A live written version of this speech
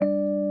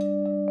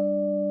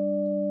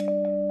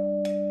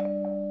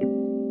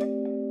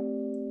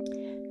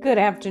Good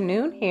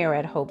afternoon here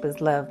at Hope is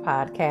Love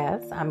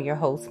Podcast. I'm your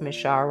host,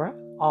 Mishara.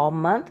 All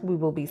month, we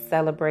will be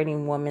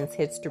celebrating Women's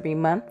History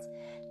Month.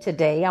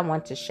 Today, I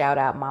want to shout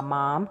out my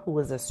mom, who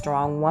is a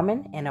strong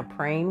woman and a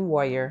praying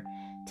warrior.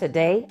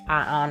 Today,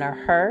 I honor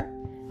her,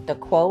 the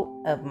quote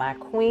of my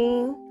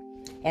queen,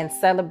 and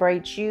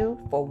celebrate you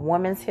for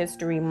Women's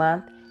History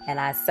Month, and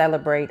I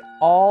celebrate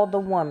all the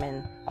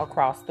women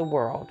across the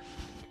world.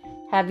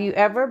 Have you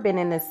ever been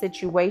in a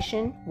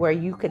situation where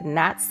you could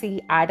not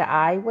see eye to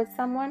eye with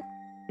someone?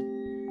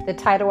 The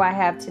title I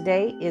have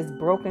today is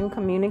Broken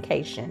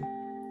Communication.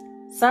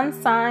 Some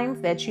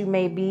signs that you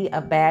may be a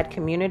bad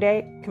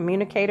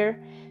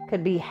communicator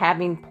could be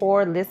having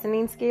poor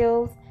listening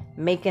skills,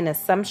 making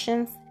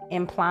assumptions,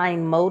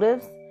 implying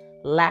motives,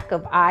 lack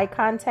of eye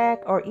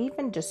contact, or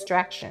even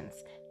distractions,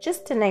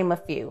 just to name a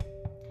few.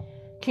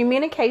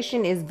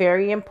 Communication is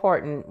very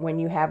important when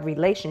you have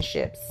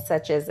relationships,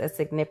 such as a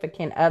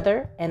significant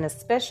other, and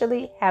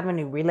especially having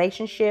a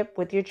relationship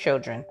with your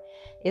children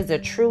is a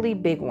truly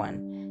big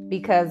one,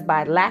 because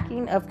by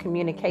lacking of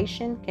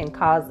communication can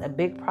cause a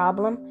big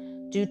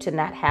problem due to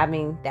not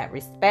having that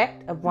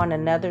respect of one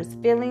another's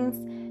feelings,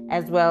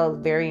 as well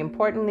as, very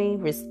importantly,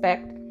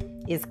 respect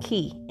is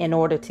key. In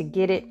order to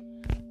get it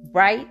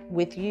right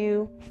with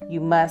you, you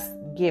must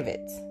give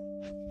it.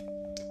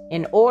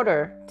 In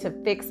order to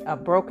fix a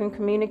broken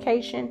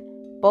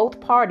communication, both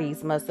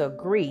parties must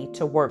agree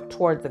to work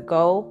towards a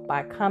goal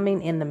by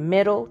coming in the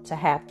middle, to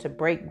have to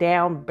break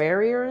down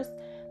barriers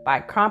by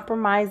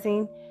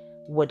compromising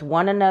with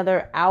one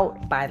another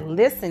out, by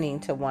listening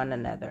to one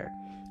another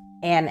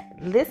and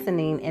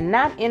listening and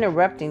not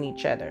interrupting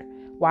each other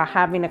while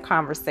having a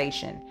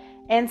conversation.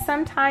 And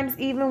sometimes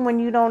even when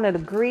you don't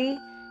agree,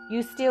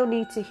 you still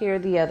need to hear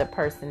the other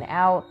person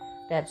out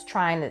that's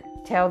trying to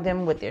tell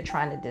them what they're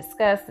trying to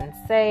discuss and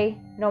say.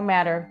 No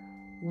matter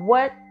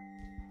what,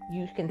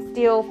 you can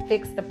still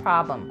fix the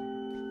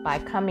problem by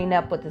coming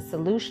up with a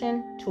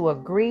solution to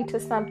agree to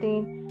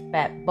something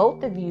that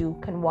both of you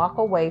can walk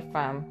away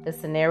from the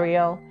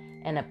scenario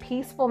in a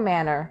peaceful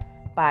manner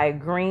by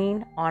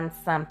agreeing on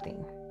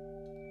something.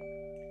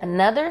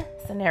 Another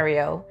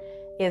scenario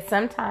is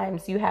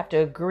sometimes you have to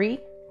agree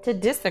to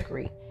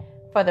disagree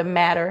for the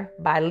matter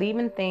by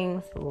leaving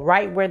things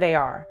right where they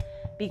are.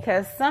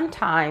 Because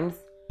sometimes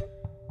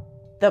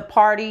the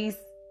parties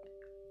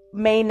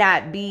may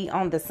not be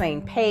on the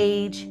same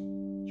page.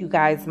 You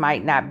guys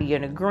might not be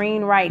in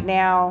agreeing right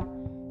now.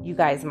 You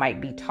guys might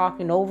be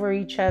talking over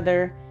each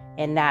other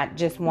and not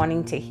just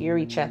wanting to hear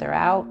each other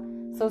out.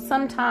 So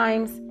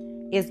sometimes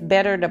it's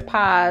better to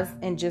pause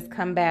and just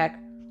come back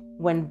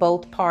when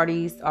both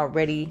parties are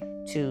ready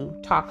to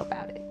talk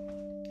about it.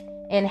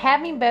 And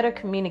having better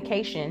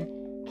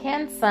communication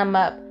can sum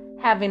up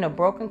having a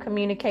broken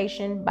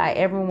communication by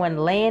everyone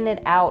laying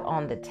it out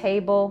on the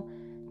table,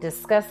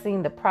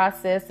 discussing the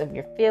process of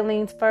your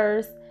feelings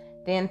first,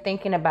 then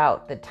thinking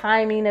about the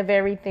timing of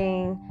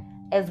everything,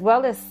 as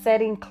well as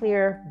setting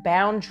clear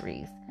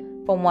boundaries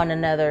for one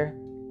another.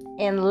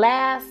 And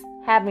last,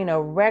 having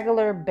a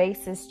regular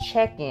basis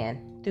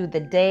check-in through the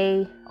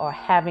day, or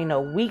having a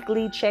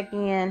weekly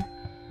check-in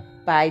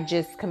by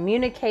just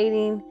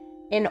communicating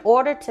in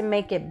order to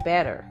make it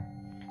better.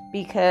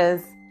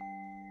 Because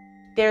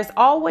there's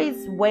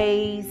always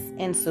ways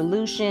and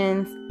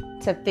solutions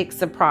to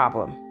fix a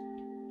problem.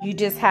 You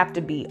just have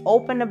to be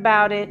open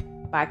about it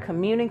by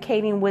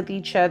communicating with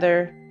each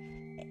other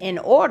in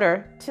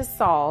order to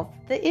solve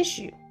the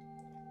issue.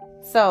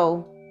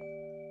 So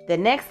the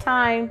next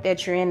time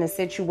that you're in a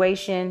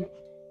situation,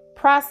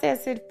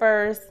 process it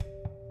first.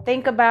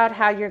 Think about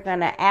how you're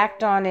going to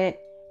act on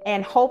it,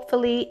 and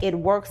hopefully it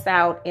works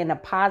out in a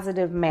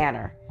positive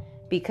manner,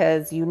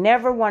 because you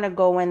never want to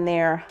go in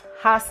there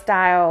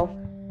hostile,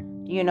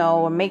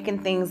 or making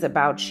things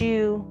about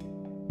you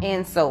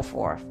and so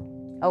forth.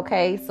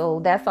 Okay, so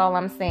that's all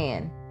I'm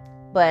saying.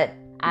 But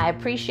I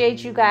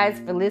appreciate you guys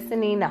for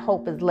listening to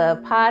Hope is Love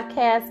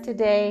podcast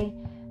today.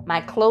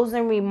 My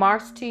closing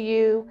remarks to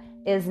you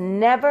is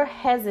never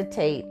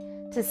hesitate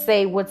to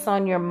say what's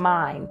on your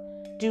mind.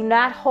 Do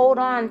not hold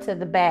on to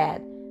the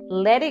bad.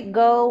 Let it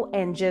go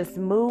and just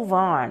move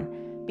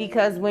on.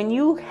 Because when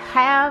you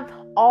have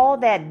all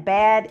that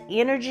bad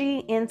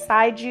energy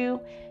inside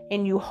you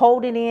and you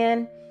hold it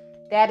in,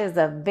 that is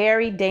a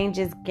very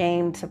dangerous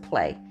game to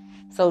play.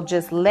 So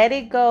just let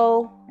it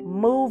go,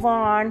 move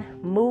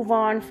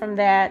on from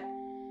that,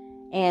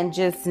 and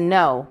just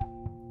know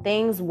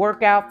things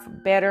work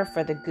out better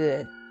for the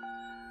good.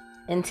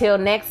 Until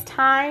next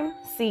time,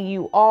 see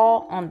you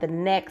all on the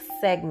next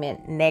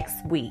segment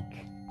next week.